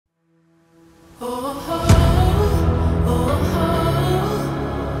I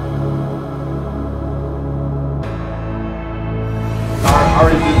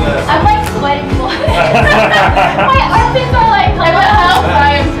already did that. I'm like sweating blood. My armpits are like, I went out.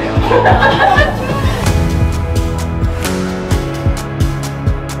 I am too.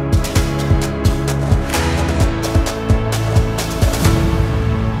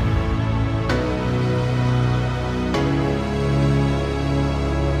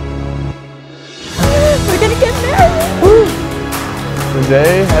 We're gonna get married! Woo. The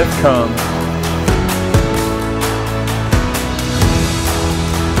day has come.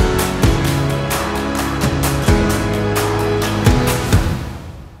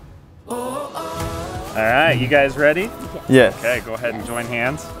 Alright, you guys ready? Yes. Okay, go ahead and join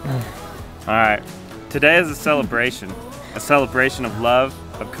hands. Alright, today is a celebration of love,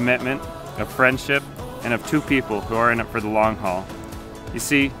 of commitment, of friendship, and of two people who are in it for the long haul. You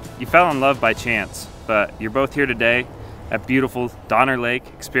see, you fell in love by chance, but you're both here today at beautiful Donner Lake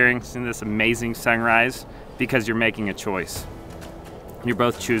experiencing this amazing sunrise because you're making a choice. You're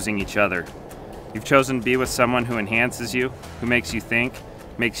both choosing each other. You've chosen to be with someone who enhances you, who makes you think,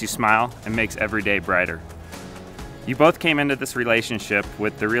 makes you smile, and makes every day brighter. You both came into this relationship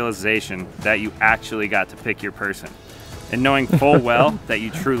with the realization that you actually got to pick your person, and knowing full well that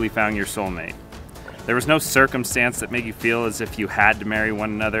you truly found your soulmate. There was no circumstance that made you feel as if you had to marry one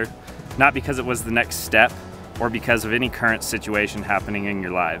another, not because it was the next step or because of any current situation happening in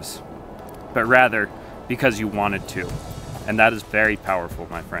your lives, but rather because you wanted to. And that is very powerful,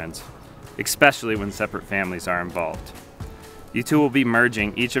 my friends, especially when separate families are involved. You two will be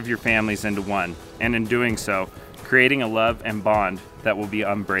merging each of your families into one, and in doing so, creating a love and bond that will be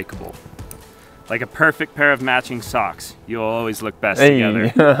unbreakable. Like a perfect pair of matching socks, you'll always look best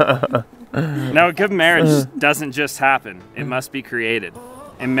together. Now, a good marriage doesn't just happen, it must be created.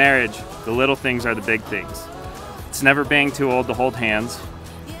 In marriage, the little things are the big things. It's never being too old to hold hands,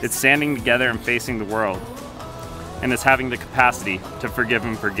 it's standing together and facing the world, and it's having the capacity to forgive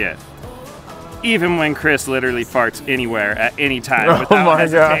and forget. Even when Chris literally farts anywhere at any time without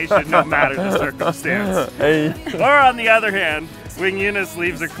hesitation, no matter the circumstance. Hey. Or on the other hand, when Eunice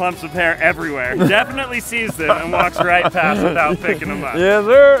leaves her clumps of hair everywhere, definitely sees them and walks right past without picking them up. Yes,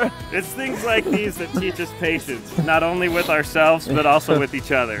 sir. It's things like these that teach us patience, not only with ourselves, but also with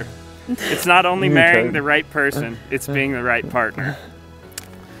each other. It's not only marrying the right person, it's being the right partner.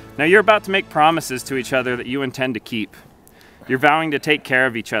 Now you're about to make promises to each other that you intend to keep. You're vowing to take care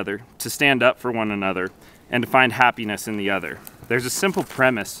of each other, to stand up for one another, and to find happiness in the other. There's a simple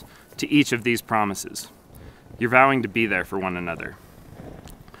premise to each of these promises. You're vowing to be there for one another.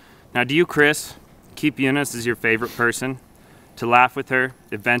 Now, do you, Chris, keep Eunice as your favorite person? To laugh with her,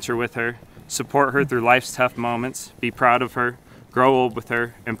 adventure with her, support her through life's tough moments, be proud of her, grow old with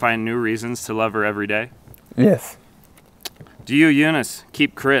her, and find new reasons to love her every day? Yes. Do you, Eunice,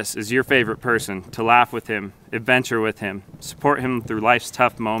 keep Chris as your favorite person, to laugh with him, adventure with him, support him through life's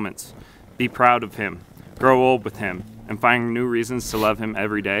tough moments, be proud of him, grow old with him, and find new reasons to love him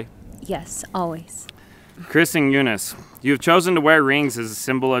every day? Yes, always. Chris and Eunice, you have chosen to wear rings as a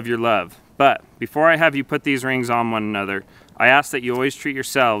symbol of your love, but before I have you put these rings on one another, I ask that you always treat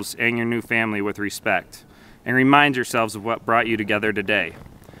yourselves and your new family with respect, and remind yourselves of what brought you together today.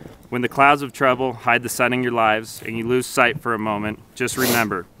 When the clouds of trouble hide the sun in your lives and you lose sight for a moment, just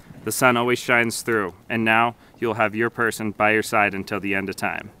remember, the sun always shines through, and now you'll have your person by your side until the end of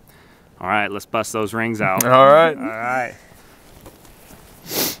time. All right, let's bust those rings out. All right. All right.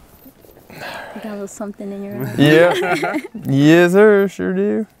 You got a little something in your eye? Yeah. Yes, sir. Sure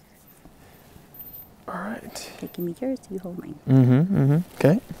do. All right. Okay, give me yours, you hold mine.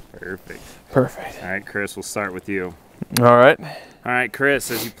 Okay. Perfect. Perfect. All right, Chris, we'll start with you. All right. All right,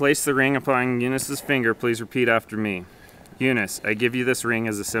 Chris, as you place the ring upon Eunice's finger, please repeat after me. Eunice, I give you this ring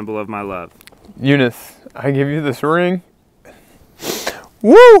as a symbol of my love. Eunice, I give you this ring.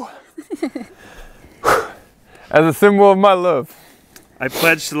 Woo! As a symbol of my love. I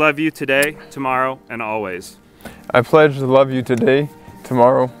pledge to love you today, tomorrow, and always. I pledge to love you today,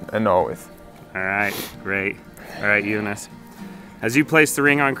 tomorrow, and always. All right, great. All right, Eunice. As you place the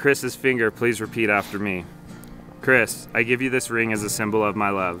ring on Chris's finger, please repeat after me. Chris, I give you this ring as a symbol of my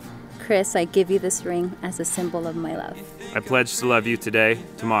love. Chris, I give you this ring as a symbol of my love. I pledge to love you today,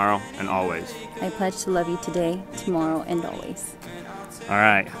 tomorrow, and always. I pledge to love you today, tomorrow, and always. All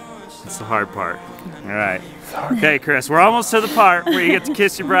right, that's the hard part. All right. Okay, Chris, we're almost to the part where you get to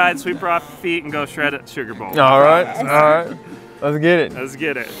kiss your bride, sweep her off your feet, and go shred at the sugar bowl. All right, all right. Let's get it. Let's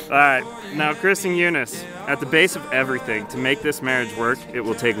get it. All right, now Chris and Eunice, at the base of everything, to make this marriage work, it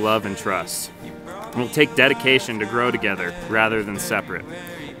will take love and trust. It will take dedication to grow together rather than separate.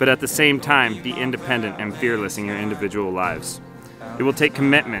 but at the same time be independent and fearless in your individual lives. It will take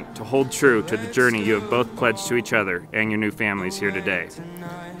commitment to hold true to the journey you have both pledged to each other and your new families here today.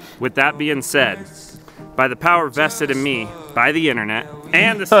 With that being said, by the power vested in me by the internet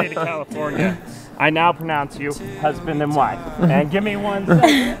and the state of California, I now pronounce you husband and wife. And give me 1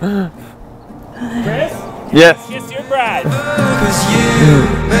 second. Chris? Yes. Kiss your bride. Cause you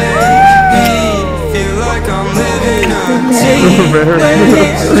make me feel like I'm living a dream.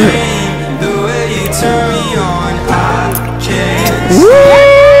 The way you turn me on, I can't stop.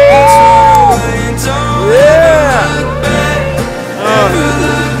 Don't ever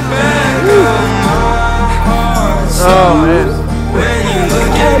look back on my heart. Oh man. When you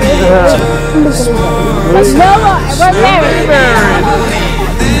look at me, just We're married.